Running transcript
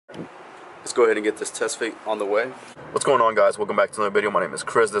Let's go ahead and get this test fit on the way. What's going on, guys? Welcome back to another video. My name is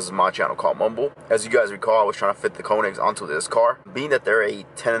Chris. This is my channel called Mumble. As you guys recall, I was trying to fit the Konigs onto this car. Being that they're a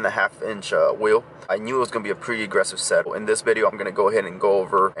 10.5-inch wheel, I knew it was going to be a pretty aggressive set. In this video, I'm going to go ahead and go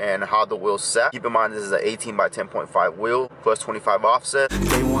over and how the wheels sat. Keep in mind, this is an 18 by 10.5 wheel plus 25 offset.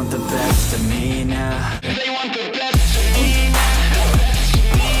 They want the best of me now. They want the best of me now.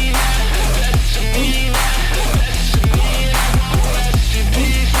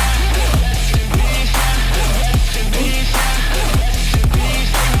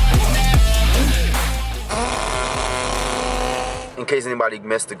 In case anybody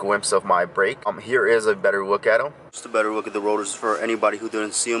missed a glimpse of my brake, here is a better look at them. Just a better look at the rotors for anybody who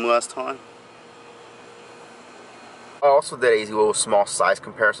didn't see them last time. I also did a little small size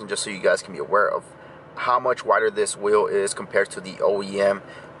comparison just so you guys can be aware of how much wider this wheel is compared to the OEM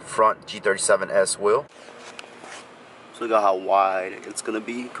front G37S wheel. So look at how wide it's going to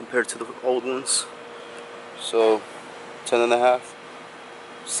be compared to the old ones. So 10.5.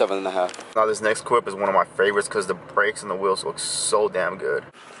 7.5. Now this next clip is one of my favorites because the brakes and the wheels look so damn good.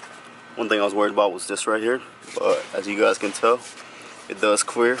 One thing I was worried about was this right here, but as you guys can tell, it does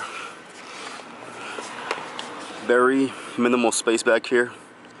clear. Very minimal space back here.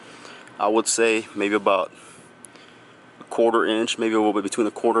 I would say maybe about a 1/4 inch, maybe a little bit between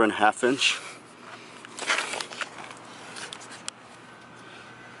a 1/4 and 1/2 inch.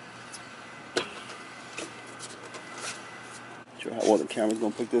 Sure how well the camera's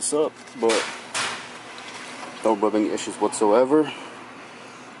gonna pick this up, but no rubbing issues whatsoever,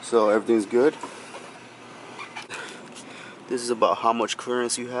 so everything's good. This is about how much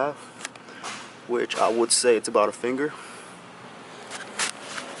clearance you have, which I would say it's about a finger,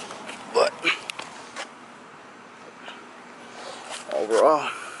 but overall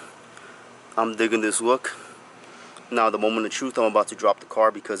I'm digging this look. Now the moment of truth, I'm about to drop the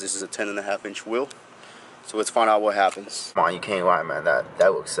car because this is a 10.5-inch wheel. So let's find out what happens. Come on, you can't lie, man.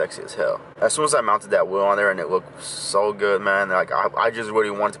 That looks sexy as hell. As soon as I mounted that wheel on there and it looked so good, man. Like I just really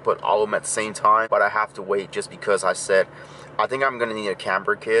wanted to put all of them at the same time, but I have to wait just because I said I think I'm gonna need a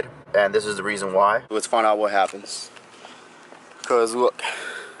camber kit, and this is the reason why. Let's find out what happens. Cause look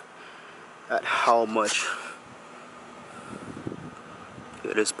at how much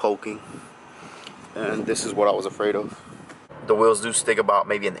it is poking, and this is what I was afraid of. The wheels do stick about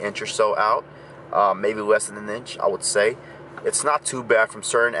maybe an inch or so out. Maybe less than an inch, I would say. It's not too bad. From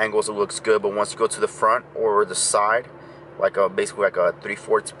certain angles it looks good, but once you go to the front or the side, like basically like a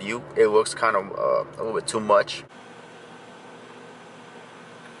 3/4 view, it looks kind of a little bit too much.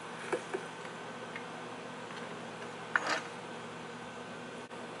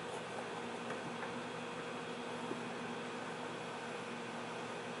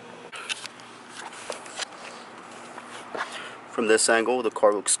 From this angle, the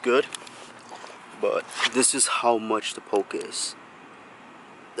car looks good. But this is how much the poke is.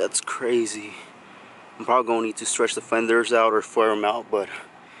 That's crazy. I'm probably going to need to stretch the fenders out or flare them out, but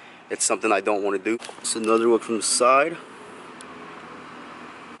it's something I don't want to do. It's another look from the side.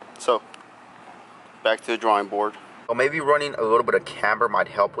 So, back to the drawing board. Well, maybe running a little bit of camber might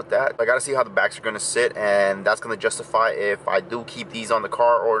help with that. I gotta see how the backs are gonna sit, and that's gonna justify if I do keep these on the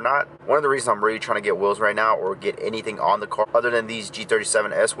car or not. One of the reasons I'm really trying to get wheels right now, or get anything on the car other than these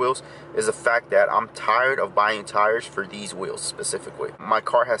G37S wheels, is the fact that I'm tired of buying tires for these wheels specifically. My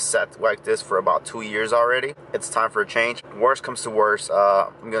car has sat like this for about 2 years already. It's time for a change. Worst comes to worst,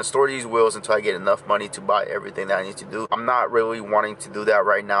 I'm gonna store these wheels until I get enough money to buy everything that I need to do. I'm not really wanting to do that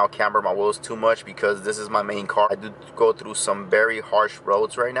right now, camber my wheels too much, because this is my main car. I do go through some very harsh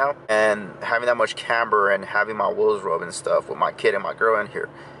roads right now, and having that much camber and having my wheels rub and stuff with my kid and my girl in here,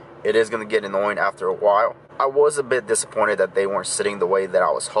 it is going to get annoying after a while. I was a bit disappointed that they weren't sitting the way that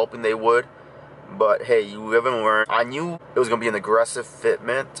I was hoping they would, but hey, you live and learn. I knew it was going to be an aggressive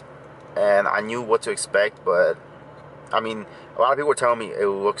fitment, and I knew what to expect, but I mean, a lot of people were telling me it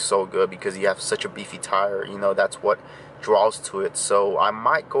looks so good because you have such a beefy tire, you know, that's what draws to it. So I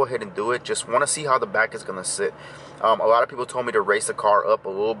might go ahead and do it. Just want to see how the back is going to sit. A lot of people told me to raise the car up a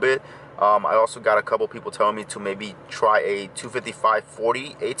little bit. I also got a couple people telling me to maybe try a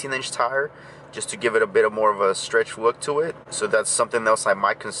 255/40 18-inch tire, just to give it a bit of more of a stretch look to it. So that's something else I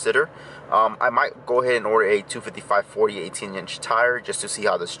might consider. I might go ahead and order a 255/40 18-inch tire just to see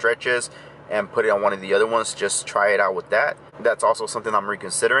how the stretch is, and put it on one of the other ones, just try it out with that. That's also something I'm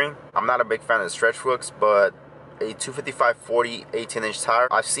reconsidering. I'm not a big fan of the stretch looks, but a 255/40 18-inch tire,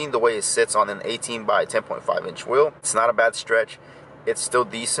 I've seen the way it sits on an 18 by 10.5-inch wheel. It's not a bad stretch. It's still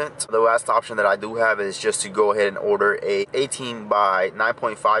decent. The last option that I do have is just to go ahead and order a 18 by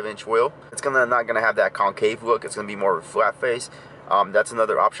 9.5-inch wheel. It's not gonna have that concave look. It's gonna be more of a flat face. That's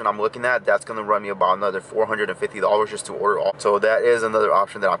another option I'm looking at. That's going to run me about another $450 just to order all. So that is another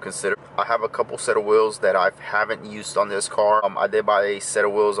option that I'm considering. I have a couple set of wheels that I haven't used on this car. I did buy a set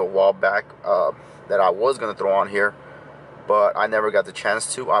of wheels a while back that I was going to throw on here, but I never got the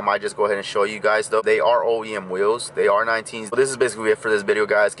chance to. I might just go ahead and show you guys though. They are OEM wheels. They are 19s. So this is basically it for this video,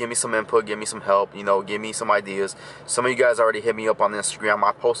 guys. Give me some input, give me some help, you know, give me some ideas. Some of you guys already hit me up on Instagram.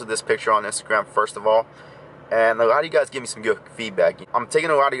 I posted this picture on Instagram first of all, and a lot of you guys give me some good feedback. I'm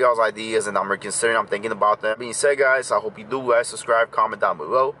taking a lot of y'all's ideas and I'm reconsidering, I'm thinking about them. That being said, guys, I hope you do guys subscribe, comment down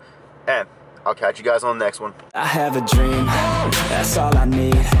below, and I'll catch you guys on the next one. I have a dream, that's all I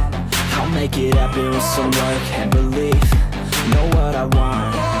need. I'll make it happen with some work and belief. Know what I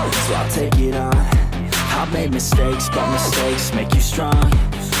want, so I'll take it on. I'll make mistakes, but mistakes make you strong.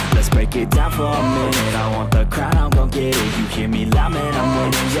 Let's break it down for a minute. I want the crown, I'm gon' get it. You hear me loud, man, I'm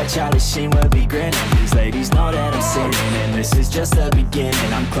winning. Yeah, Charlie Sheen will be grinning. These ladies know that I'm sinning, and this is just the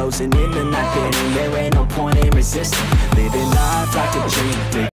beginning. I'm closing in the night inning. There ain't no point in resisting. Living life like a dream.